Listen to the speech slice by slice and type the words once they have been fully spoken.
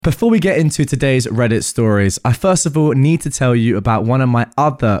Before we get into today's Reddit stories, I first of all need to tell you about one of my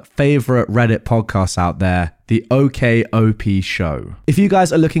other favorite Reddit podcasts out there, the OKOP Show. If you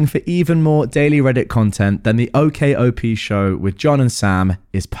guys are looking for even more daily Reddit content, then the OKOP Show with John and Sam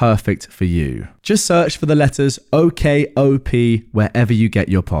is perfect for you. Just search for the letters OKOP wherever you get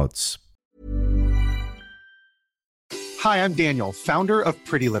your pods. Hi, I'm Daniel, founder of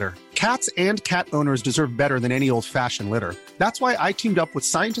Pretty Litter. Cats and cat owners deserve better than any old-fashioned litter. That's why I teamed up with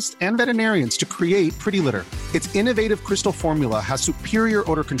scientists and veterinarians to create Pretty Litter. Its innovative crystal formula has superior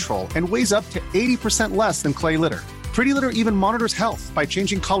odor control and weighs up to 80% less than clay litter. Pretty Litter even monitors health by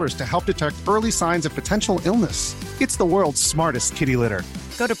changing colors to help detect early signs of potential illness. It's the world's smartest kitty litter.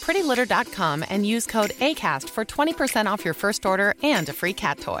 Go to prettylitter.com and use code ACAST for 20% off your first order and a free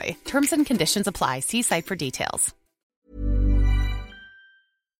cat toy. Terms and conditions apply. See site for details.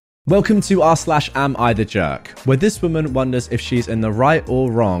 Welcome to r/AmITheA, where this woman wonders if she's in the right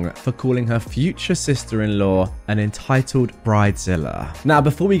or wrong for calling her future sister-in-law an entitled Bridezilla. Now,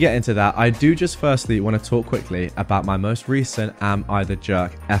 before we get into that, I do just firstly want to talk quickly about my most recent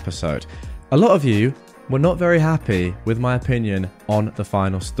AmITheA episode. A lot of you were not very happy with my opinion on the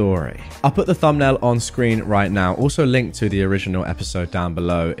final story. I'll put the thumbnail on screen right now, also linked to the original episode down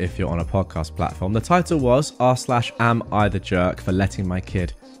below if you're on a podcast platform. The title was r/AmITheA for letting my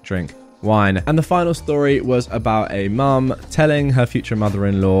kid drink wine. And the final story was about a mum telling her future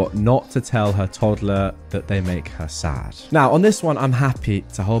mother-in-law not to tell her toddler that they make her sad. Now, on this one, I'm happy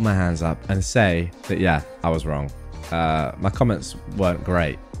to hold my hands up and say that, yeah, I was wrong. My comments weren't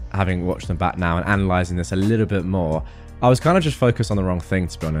great. Having watched them back now and analysing this a little bit more, I was kind of just focused on the wrong thing,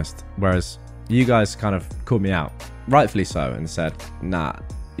 to be honest. Whereas you guys kind of called me out, rightfully so, and said, nah,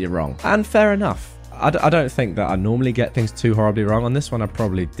 you're wrong. And fair enough. I don't think that I normally get things too horribly wrong. On this one, I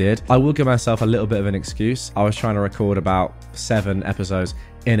probably did. I will give myself a little bit of an excuse. I was trying to record about 7 episodes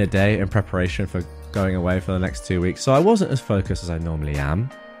in a day in preparation for going away for the next 2 weeks. So I wasn't as focused as I normally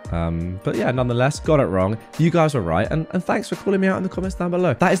am. But yeah, nonetheless, got it wrong. You guys were right. And thanks for calling me out in the comments down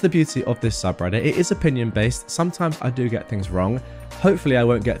below. That is the beauty of this subreddit. It is opinion-based. Sometimes I do get things wrong. Hopefully I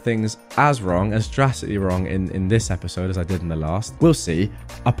won't get things as wrong, as drastically wrong in this episode as I did in the last. We'll see.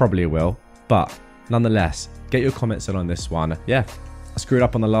 I probably will. But nonetheless, get your comments in on this one. Yeah, I screwed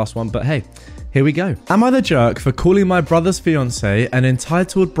up on the last one, but hey, here we go. Am I the jerk for calling my brother's fiancé an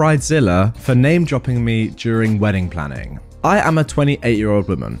entitled Bridezilla for name-dropping me during wedding planning? I am a 28-year-old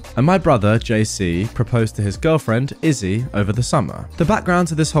woman, and my brother, JC, proposed to his girlfriend, Izzy, over the summer. The background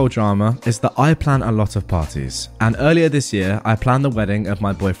to this whole drama is that I plan a lot of parties, and earlier this year, I planned the wedding of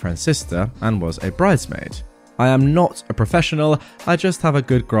my boyfriend's sister and was a bridesmaid. I am not a professional, I just have a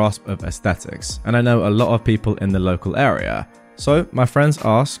good grasp of aesthetics, and I know a lot of people in the local area. So my friends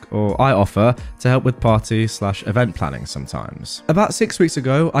ask, or I offer, to help with party/event planning sometimes. About 6 weeks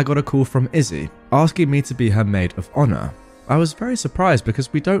ago, I got a call from Izzy, asking me to be her maid of honor. I was very surprised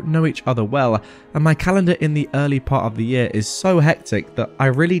because we don't know each other well, and my calendar in the early part of the year is so hectic that I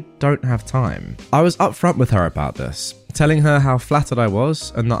really don't have time. I was upfront with her about this, telling her how flattered I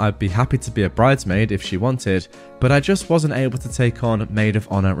was and that I'd be happy to be a bridesmaid if she wanted, but I just wasn't able to take on maid of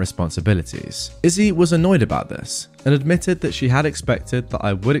honor responsibilities. Izzy was annoyed about this and admitted that she had expected that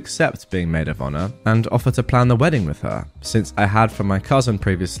I would accept being maid of honor and offer to plan the wedding with her, since I had for my cousin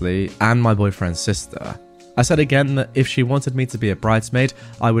previously and my boyfriend's sister. I said again that if she wanted me to be a bridesmaid,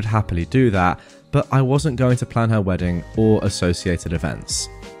 I would happily do that, but I wasn't going to plan her wedding or associated events.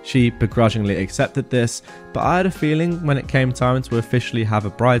 She begrudgingly accepted this, but I had a feeling when it came time to officially have a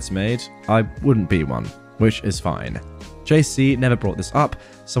bridesmaid, I wouldn't be one, which is fine. JC never brought this up,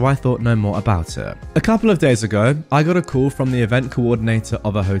 so I thought no more about it. A couple of days ago, I got a call from the event coordinator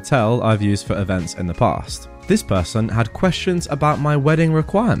of a hotel I've used for events in the past. This person had questions about my wedding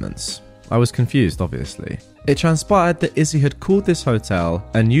requirements. I was confused, obviously. It transpired that Izzy had called this hotel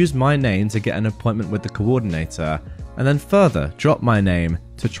and used my name to get an appointment with the coordinator, and then further dropped my name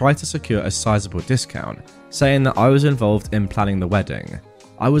to try to secure a sizable discount, saying that I was involved in planning the wedding.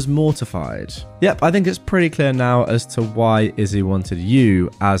 I was mortified. Yep, I think it's pretty clear now as to why Izzy wanted you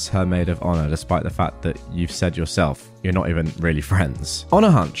as her maid of honor, despite the fact that you've said yourself you're not even really friends. On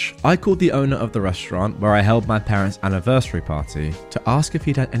a hunch, I called the owner of the restaurant where I held my parents' anniversary party to ask if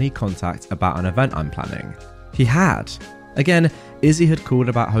he'd had any contact about an event I'm planning. He had. Again, Izzy had called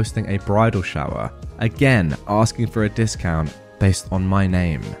about hosting a bridal shower, again asking for a discount based on my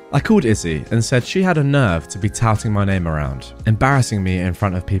name. I called Izzy and said she had a nerve to be touting my name around, embarrassing me in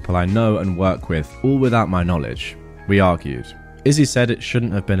front of people I know and work with, all without my knowledge. We argued. Izzy said it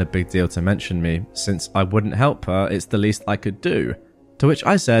shouldn't have been a big deal to mention me, since I wouldn't help her, it's the least I could do. To which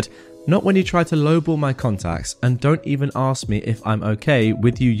I said Not when you try to lowball my contacts and don't even ask me if I'm okay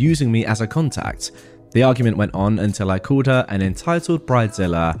with you using me as a contact. The argument went on until I called her an entitled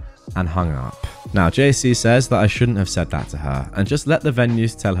bridezilla and hung up. Now, JC says that I shouldn't have said that to her and just let the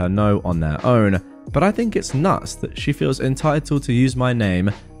venues tell her no on their own, but I think it's nuts that she feels entitled to use my name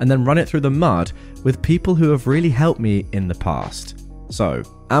and then run it through the mud with people who have really helped me in the past. So,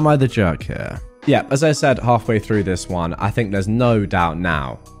 am I the jerk here? Yeah, as I said halfway through this one, I think there's no doubt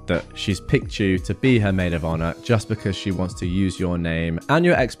now that she's picked you to be her maid of honor just because she wants to use your name and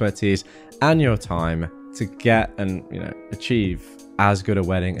your expertise and your time to get and, achieve as good a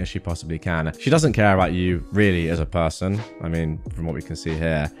wedding as she possibly can. She doesn't care about you really as a person. I mean, from what we can see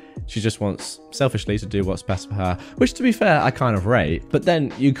here, she just wants selfishly to do what's best for her, which to be fair, I kind of rate. But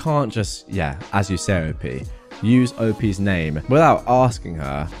then you can't just, as you say, OP, use OP's name without asking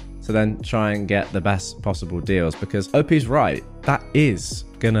her to then try and get the best possible deals, because OP's right. That is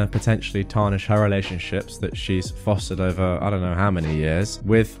gonna potentially tarnish her relationships that she's fostered over I don't know how many years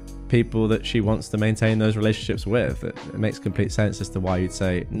with people that she wants to maintain those relationships with. It makes complete sense as to why you'd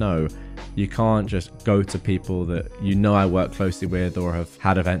say, no, you can't just go to people that I work closely with or have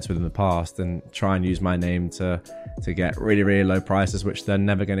had events with in the past and try and use my name to get really, really low prices, which they're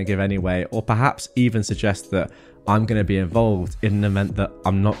never going to give anyway, or perhaps even suggest that I'm going to be involved in an event that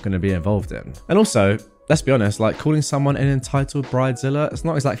I'm not going to be involved in. And also, let's be honest, like calling someone an entitled bridezilla, it's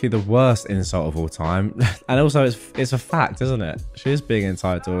not exactly the worst insult of all time. And also it's a fact, isn't it? She is being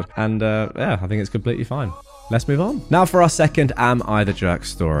entitled. And I think it's completely fine. Let's move on. Now for our second Am I the Jerk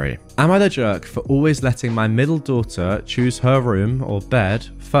story. Am I the jerk for always letting my middle daughter choose her room or bed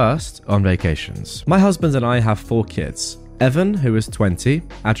first on vacations? My husband and I have 4 kids. Evan, who is 20,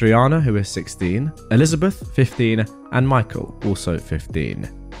 Adriana, who is 16, Elizabeth, 15, and Michael, also 15.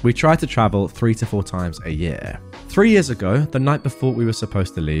 We try to travel 3 to 4 times a year. 3 years ago, the night before we were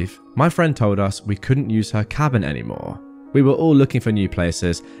supposed to leave, my friend told us we couldn't use her cabin anymore. We were all looking for new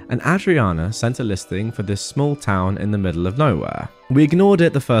places, and Adriana sent a listing for this small town in the middle of nowhere. We ignored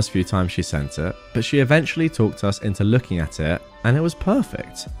it the first few times she sent it, but she eventually talked us into looking at it, and it was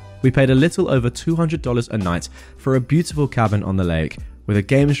perfect. We paid a little over $200 a night for a beautiful cabin on the lake, with a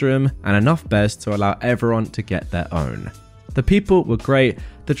games room and enough beds to allow everyone to get their own. The people were great,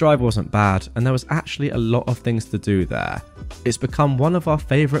 the drive wasn't bad, and there was actually a lot of things to do there. It's become one of our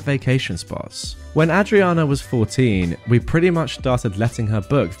favourite vacation spots. When Adriana was 14, we pretty much started letting her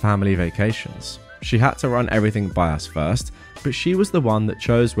book family vacations. She had to run everything by us first, but she was the one that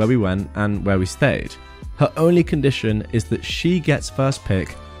chose where we went and where we stayed. Her only condition is that she gets first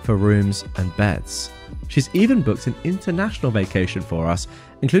pick for rooms and beds. She's even booked an international vacation for us,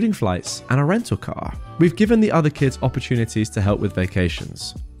 including flights and a rental car. We've given the other kids opportunities to help with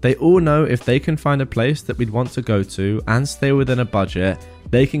vacations. They all know if they can find a place that we'd want to go to and stay within a budget,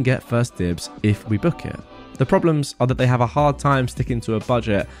 they can get first dibs if we book it. The problems are that they have a hard time sticking to a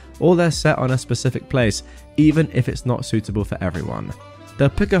budget, or they're set on a specific place, even if it's not suitable for everyone. They'll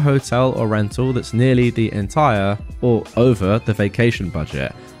pick a hotel or rental that's nearly the entire or over the vacation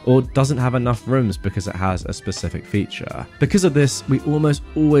budget, or doesn't have enough rooms because it has a specific feature. Because of this, we almost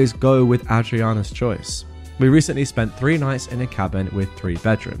always go with Adriana's choice. We recently spent 3 nights in a cabin with 3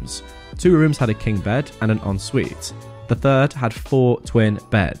 bedrooms. 2 rooms had a king bed and an ensuite. The third had 4 twin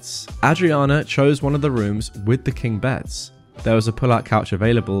beds. Adriana chose one of the rooms with the king beds. There was a pull-out couch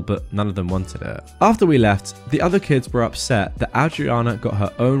available, but none of them wanted it. After we left, the other kids were upset that Adriana got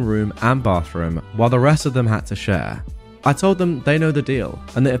her own room and bathroom while the rest of them had to share. I told them they know the deal,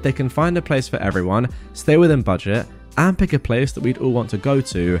 and that if they can find a place for everyone, stay within budget, and pick a place that we'd all want to go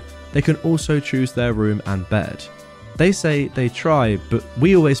to, they can also choose their room and bed. They say they try, but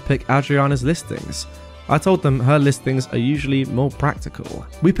we always pick Adriana's listings. I told them her listings are usually more practical.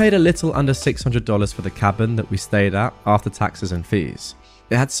 We paid a little under $600 for the cabin that we stayed at after taxes and fees.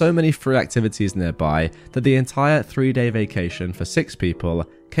 It had so many free activities nearby that the entire 3-day vacation for 6 people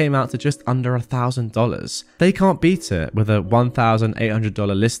came out to just under $1,000. They can't beat it with a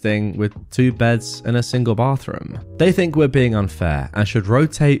 $1,800 listing with 2 beds and a single bathroom. They think we're being unfair and should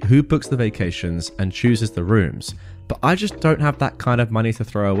rotate who books the vacations and chooses the rooms, but I just don't have that kind of money to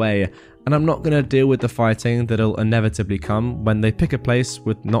throw away, and I'm not going to deal with the fighting that'll inevitably come when they pick a place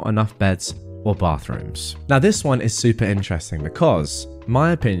with not enough beds or bathrooms. Now this one is super interesting because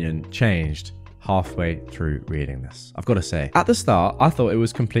my opinion changed halfway through reading this. I've got to say, at the start, I thought it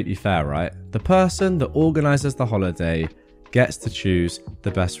was completely fair, right? The person that organizes the holiday gets to choose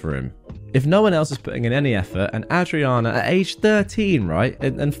the best room. If no one else is putting in any effort, and Adriana at age 13, right,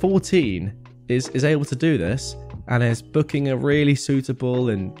 and 14 is able to do this, and is booking a really suitable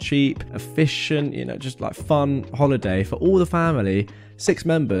and cheap, efficient, just like fun holiday for all the family, 6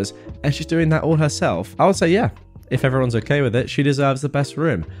 members, and she's doing that all herself, I would say, yeah, if everyone's okay with it, she deserves the best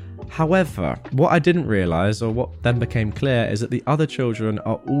room. However, what I didn't realise, or what then became clear, is that the other children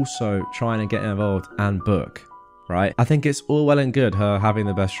are also trying to get involved and book, right? I think it's all well and good her having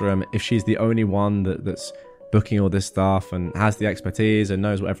the best room if she's the only one that's booking all this stuff and has the expertise and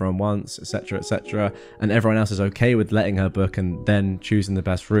knows what everyone wants, etc., and everyone else is okay with letting her book and then choosing the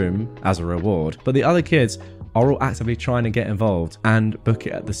best room as a reward. But the other kids are all actively trying to get involved and book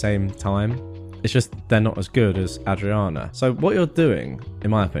it at the same time. It's just they're not as good as Adriana. So what you're doing,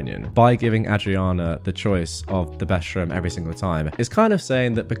 in my opinion, by giving Adriana the choice of the best room every single time, is kind of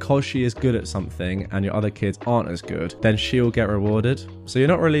saying that because she is good at something and your other kids aren't as good, then she'll get rewarded. So you're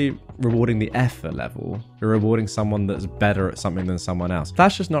not really rewarding the effort level, you're rewarding someone that's better at something than someone else.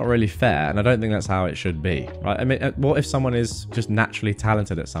 That's just not really fair, and I don't think that's how it should be, right? I mean, what if someone is just naturally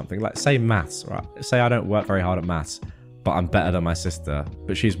talented at something? Like, say maths, right? Say I don't work very hard at maths, but I'm better than my sister,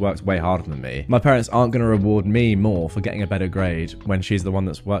 but she's worked way harder than me. My parents aren't going to reward me more for getting a better grade when she's the one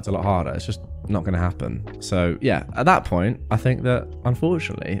that's worked a lot harder. It's just not going to happen. So yeah, at that point, I think that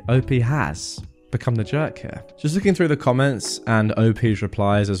unfortunately, OP has become the jerk here. Just looking through the comments and OP's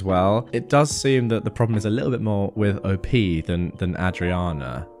replies as well, it does seem that the problem is a little bit more with OP than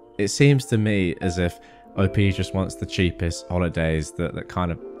Adriana. It seems to me as if OP just wants the cheapest holidays that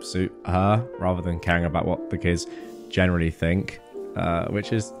kind of suit her, rather than caring about what the kids generally think,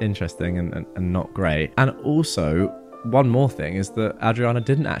 which is interesting and not great. And also, one more thing is that Adriana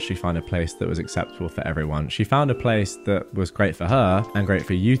didn't actually find a place that was acceptable for everyone. She found a place that was great for her and great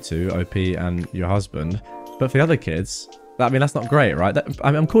for you two, OP and your husband, but for the other kids, I mean, that's not great, right?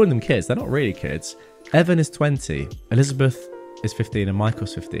 I'm calling them kids. They're not really kids. Evan is 20, Elizabeth is 15 and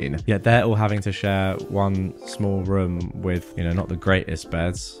Michael's 15, yet they're all having to share one small room with, not the greatest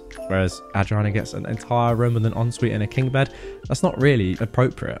beds, whereas Adriana gets an entire room with an ensuite and a king bed. That's not really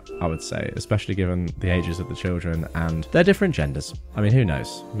appropriate, I would say, especially given the ages of the children and their different genders. I mean, who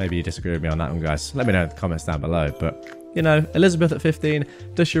knows? Maybe you disagree with me on that one, guys. Let me know in the comments down below. But, Elizabeth at 15,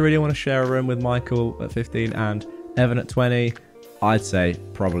 does she really want to share a room with Michael at 15 and Evan at 20? I'd say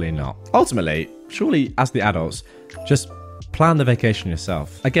probably not. Ultimately, surely as the adults, just plan the vacation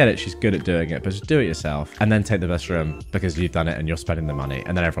yourself. I get it, she's good at doing it, but just do it yourself and then take the best room because you've done it and you're spending the money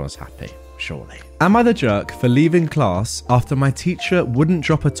and then everyone's happy, surely. Am I the jerk for leaving class after my teacher wouldn't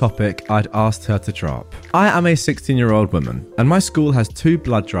drop a topic I'd asked her to drop? I am a 16-year-old woman and my school has 2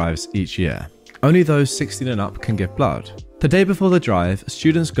 blood drives each year. Only those 16 and up can give blood. The day before the drive,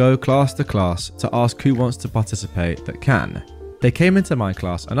 students go class to class to ask who wants to participate that can. They came into my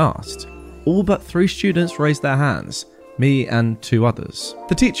class and asked. All but 3 students raised their hands. Me and 2 others.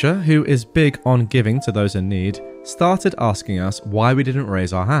 The teacher, who is big on giving to those in need, started asking us why we didn't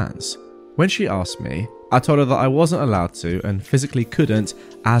raise our hands. When she asked me, I told her that I wasn't allowed to and physically couldn't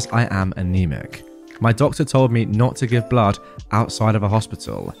as I am anemic. My doctor told me not to give blood outside of a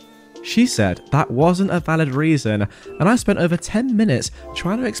hospital. She said that wasn't a valid reason, and I spent over 10 minutes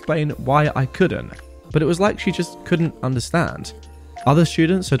trying to explain why I couldn't, but it was like she just couldn't understand. Other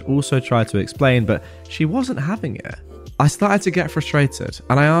students had also tried to explain, but she wasn't having it. I started to get frustrated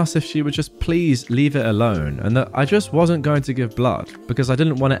and I asked if she would just please leave it alone and that I just wasn't going to give blood because I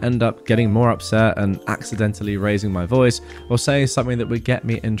didn't want to end up getting more upset and accidentally raising my voice or saying something that would get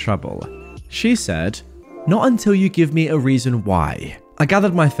me in trouble. She said, "Not until you give me a reason why." I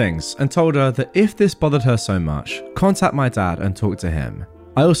gathered my things and told her that if this bothered her so much, contact my dad and talk to him.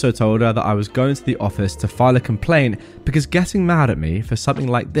 I also told her that I was going to the office to file a complaint because getting mad at me for something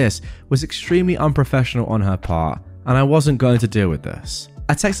like this was extremely unprofessional on her part, and I wasn't going to deal with this.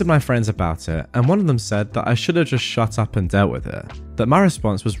 I texted my friends about it, and one of them said that I should have just shut up and dealt with it, that my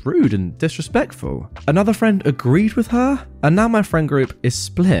response was rude and disrespectful. Another friend agreed with her, and now my friend group is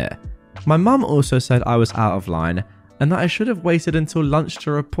split. My mum also said I was out of line, and that I should have waited until lunch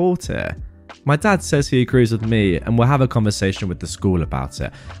to report it. My dad says he agrees with me, and we'll have a conversation with the school about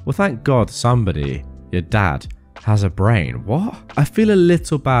it. Well, thank God somebody, your dad, has a brain. What? I feel a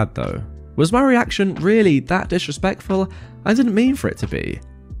little bad though. Was my reaction really that disrespectful? I didn't mean for it to be.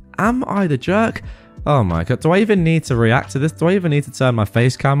 Am I the jerk? Oh my God, do I even need to react to this? Do I even need to turn my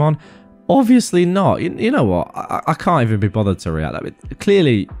face cam on? Obviously not. You know what? I can't even be bothered to react. I mean,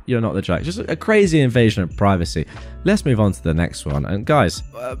 clearly, you're not the jerk. Just a crazy invasion of privacy. Let's move on to the next one. And guys,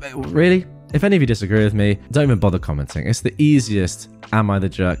 really? If any of you disagree with me, don't even bother commenting. It's the easiest "Am I the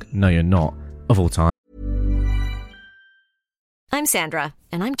jerk? No, you're not" of all time. I'm Sandra,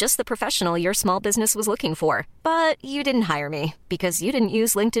 and I'm just the professional your small business was looking for. But you didn't hire me because you didn't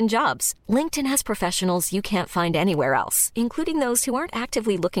use LinkedIn Jobs. LinkedIn has professionals you can't find anywhere else, including those who aren't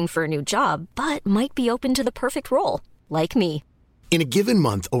actively looking for a new job, but might be open to the perfect role, like me. In a given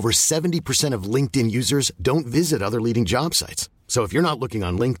month, over 70% of LinkedIn users don't visit other leading job sites. So if you're not looking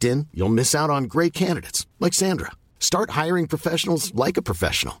on LinkedIn, you'll miss out on great candidates like Sandra. Start hiring professionals like a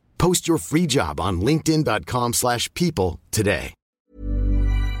professional. Post your free job on linkedin.com/people today.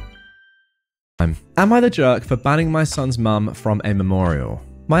 Am I the jerk for banning my son's mum from a memorial?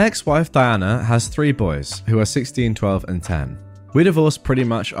 My ex-wife Diana has 3 boys who are 16, 12 and 10. We divorced pretty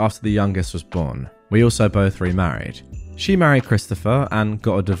much after the youngest was born. We also both remarried. She married Christopher and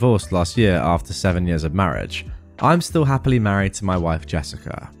got a divorce last year after 7 years of marriage. I'm still happily married to my wife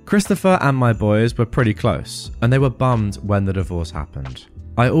Jessica. Christopher and my boys were pretty close, and they were bummed when the divorce happened.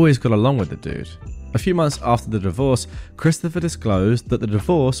 I always got along with the dude. A few months after the divorce, Christopher disclosed that the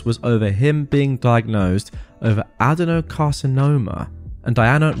divorce was over him being diagnosed over adenocarcinoma and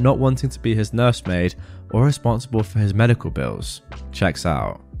Diana not wanting to be his nursemaid or responsible for his medical bills. Checks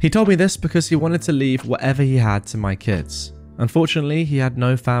out. He told me this because he wanted to leave whatever he had to my kids. Unfortunately, he had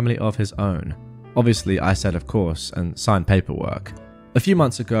no family of his own. Obviously, I said of course and signed paperwork. A few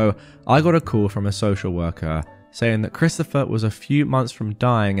months ago, I got a call from a social worker saying that Christopher was a few months from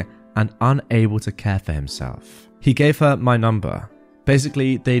dying and unable to care for himself. He gave her my number.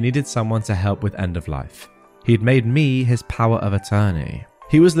 Basically, they needed someone to help with end of life. He'd made me his power of attorney.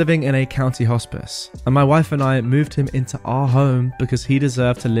 He was living in a county hospice, and my wife and I moved him into our home because he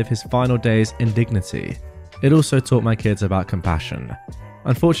deserved to live his final days in dignity. It also taught my kids about compassion.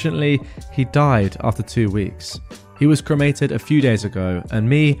 Unfortunately, he died after 2 weeks. He was cremated a few days ago, and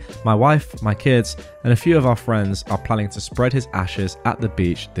me, my wife, my kids, and a few of our friends are planning to spread his ashes at the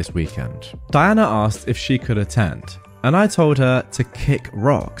beach this weekend. Diana asked if she could attend, and I told her to kick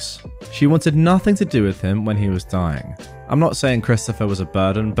rocks. She wanted nothing to do with him when he was dying. I'm not saying Christopher was a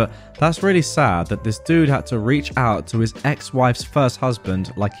burden, but that's really sad that this dude had to reach out to his ex-wife's first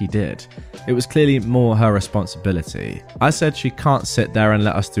husband like he did. It was clearly more her responsibility. I said she can't sit there and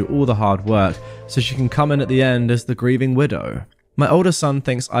let us do all the hard work so she can come in at the end as the grieving widow. My older son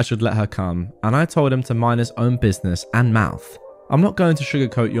thinks I should let her come, and I told him to mind his own business and mouth. I'm not going to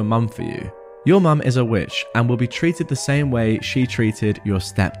sugarcoat your mum for you. Your mum is a witch and will be treated the same way she treated your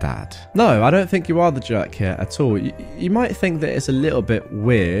stepdad. No, I don't think you are the jerk here at all. You might think that it's a little bit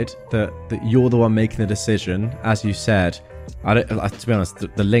weird that you're the one making the decision, as you said. To be honest,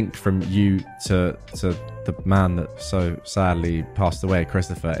 the link from you to the man that so sadly passed away,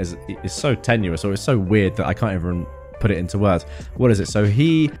 Christopher, is so tenuous, or it's so weird that I can't even put it into words. What is it? So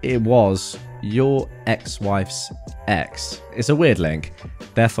it was your ex-wife's ex. It's a weird link.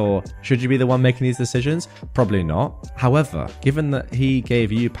 Therefore, should you be the one making these decisions? Probably not. However, given that he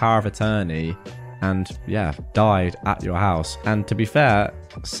gave you power of attorney and, died at your house, and to be fair,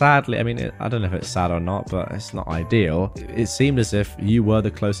 sadly, I don't know if it's sad or not, but it's not ideal. It seemed as if you were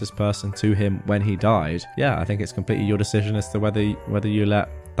the closest person to him when he died. Yeah, I think it's completely your decision as to whether you let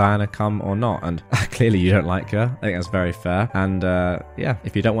Diana come or not, and clearly you don't like her. I think that's very fair. And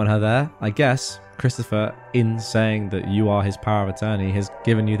if you don't want her there, I guess Christopher, in saying that you are his power of attorney, has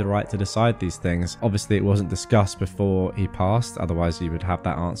given you the right to decide these things. Obviously, it wasn't discussed before he passed, otherwise you would have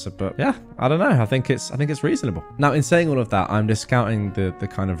that answer. But yeah, I don't know. I think it's reasonable. Now, in saying all of that, I'm discounting the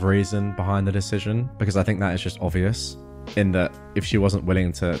kind of reason behind the decision, because I think that is just obvious. In that if she wasn't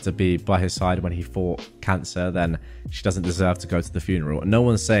willing to be by his side when he fought cancer, then she doesn't deserve to go to the funeral. No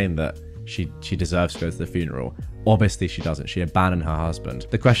one's saying that she deserves to go to the funeral. Obviously she doesn't. She abandoned her husband.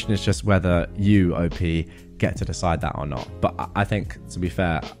 The question is just whether you, OP, get to decide that or not. But I think, to be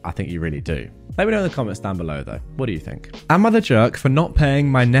fair, I think you really do. Let me know in the comments down below though. What do you think? Am I the jerk for not paying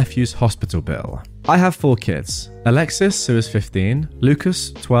my nephew's hospital bill? I have 4 kids. Alexis, who is 15,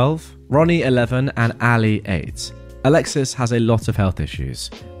 Lucas, 12, Ronnie, 11, and Ali, 8. Alexis has a lot of health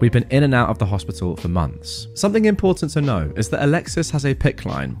issues. We've been in and out of the hospital for months. Something important to know is that Alexis has a PICC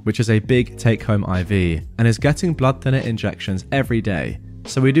line, which is a big take-home IV, and is getting blood thinner injections every day,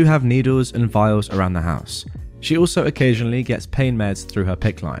 so we do have needles and vials around the house. She also occasionally gets pain meds through her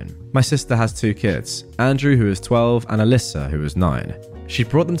PICC line. My sister has 2 kids, Andrew, who is 12, and Alyssa, who is 9. She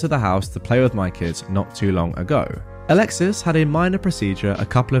brought them to the house to play with my kids not too long ago. Alexis had a minor procedure a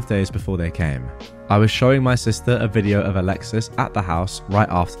couple of days before they came. I was showing my sister a video of Alexis at the house right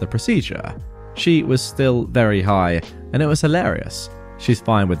after the procedure. She was still very high, and it was hilarious. She's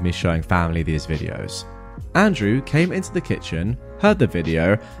fine with me showing family these videos. Andrew came into the kitchen, heard the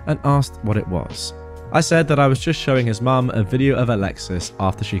video, and asked what it was. I said that I was just showing his mum a video of Alexis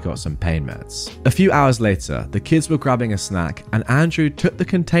after she got some pain meds. A few hours later, the kids were grabbing a snack and Andrew took the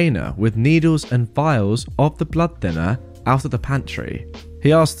container with needles and vials of the blood thinner out of the pantry.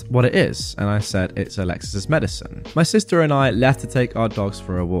 He asked what it is, and I said it's Alexis's medicine. My sister and I left to take our dogs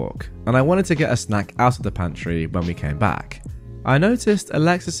for a walk, and I wanted to get a snack out of the pantry when we came back. I noticed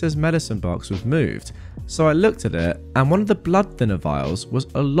Alexis's medicine box was moved, so I looked at it, and one of the blood thinner vials was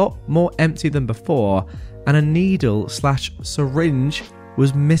a lot more empty than before, and a needle/syringe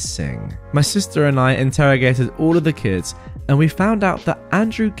was missing. My sister and I interrogated all of the kids, and we found out that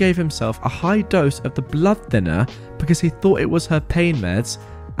Andrew gave himself a high dose of the blood thinner because he thought it was her pain meds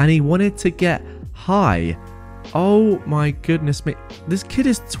and he wanted to get high. Oh my goodness me, this kid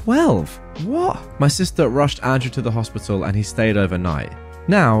is 12. What? My sister rushed Andrew to the hospital and he stayed overnight.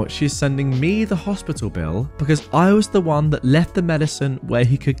 Now she's sending me the hospital bill because I was the one that left the medicine where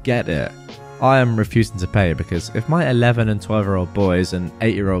he could get it. I am refusing to pay because if my 11 and 12-year-old boys and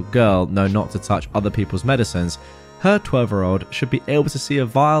 8-year-old girl know not to touch other people's medicines, her 12-year-old should be able to see a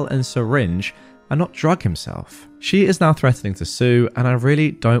vial and syringe and not drug himself. She is now threatening to sue, and I really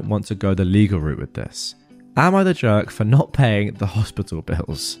don't want to go the legal route with this. Am I the jerk for not paying the hospital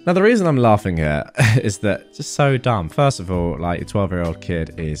bills? Now, the reason I'm laughing here is that it's just so dumb. First of all, like, your 12-year-old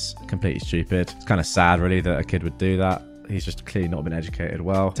kid is completely stupid. It's kind of sad, really, that a kid would do that. He's just clearly not been educated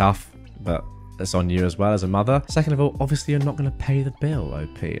well. Tough, but it's on you as well as a mother. Second of all, obviously you're not going to pay the bill,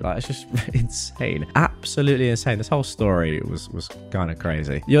 OP. Like, it's just insane. Absolutely insane. This whole story was kind of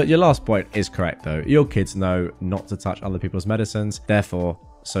crazy. Your last point is correct, though. Your kids know not to touch other people's medicines. Therefore,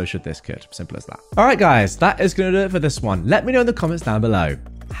 so should this kid. Simple as that. All right, guys, that is going to do it for this one. Let me know in the comments down below.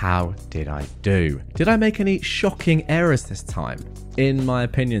 How did I do? Did I make any shocking errors this time in my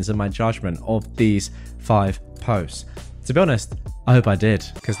opinions and my judgment of these 5 posts? To be honest, I hope I did,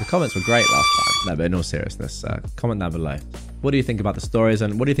 because the comments were great last time. No, but in all seriousness, comment down below. What do you think about the stories,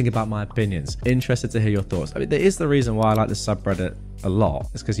 and what do you think about my opinions? Interested to hear your thoughts. I mean, there is the reason why I like this subreddit a lot.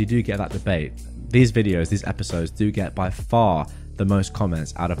 It's because you do get that debate. These videos, these episodes do get by far the most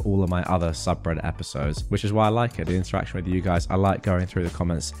comments out of all of my other subreddit episodes, which is why I like it. The interaction with you guys, I like going through the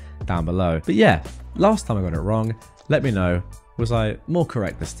comments down below. But yeah, last time I got it wrong. Let me know. Was I more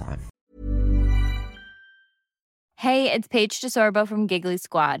correct this time? Hey, it's Paige DeSorbo from Giggly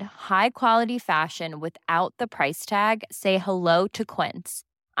Squad. High quality fashion without the price tag. Say hello to Quince.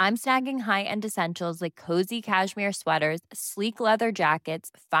 I'm snagging high-end essentials like cozy cashmere sweaters, sleek leather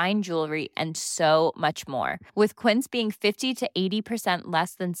jackets, fine jewelry, and so much more. With Quince being 50 to 80%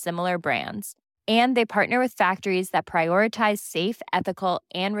 less than similar brands. And they partner with factories that prioritize safe, ethical,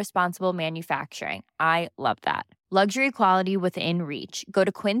 and responsible manufacturing. I love that. Luxury quality within reach. Go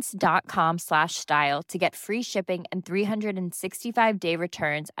to quince.com/style to get free shipping and 365-day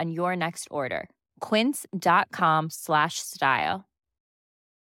returns on your next order. Quince.com/style.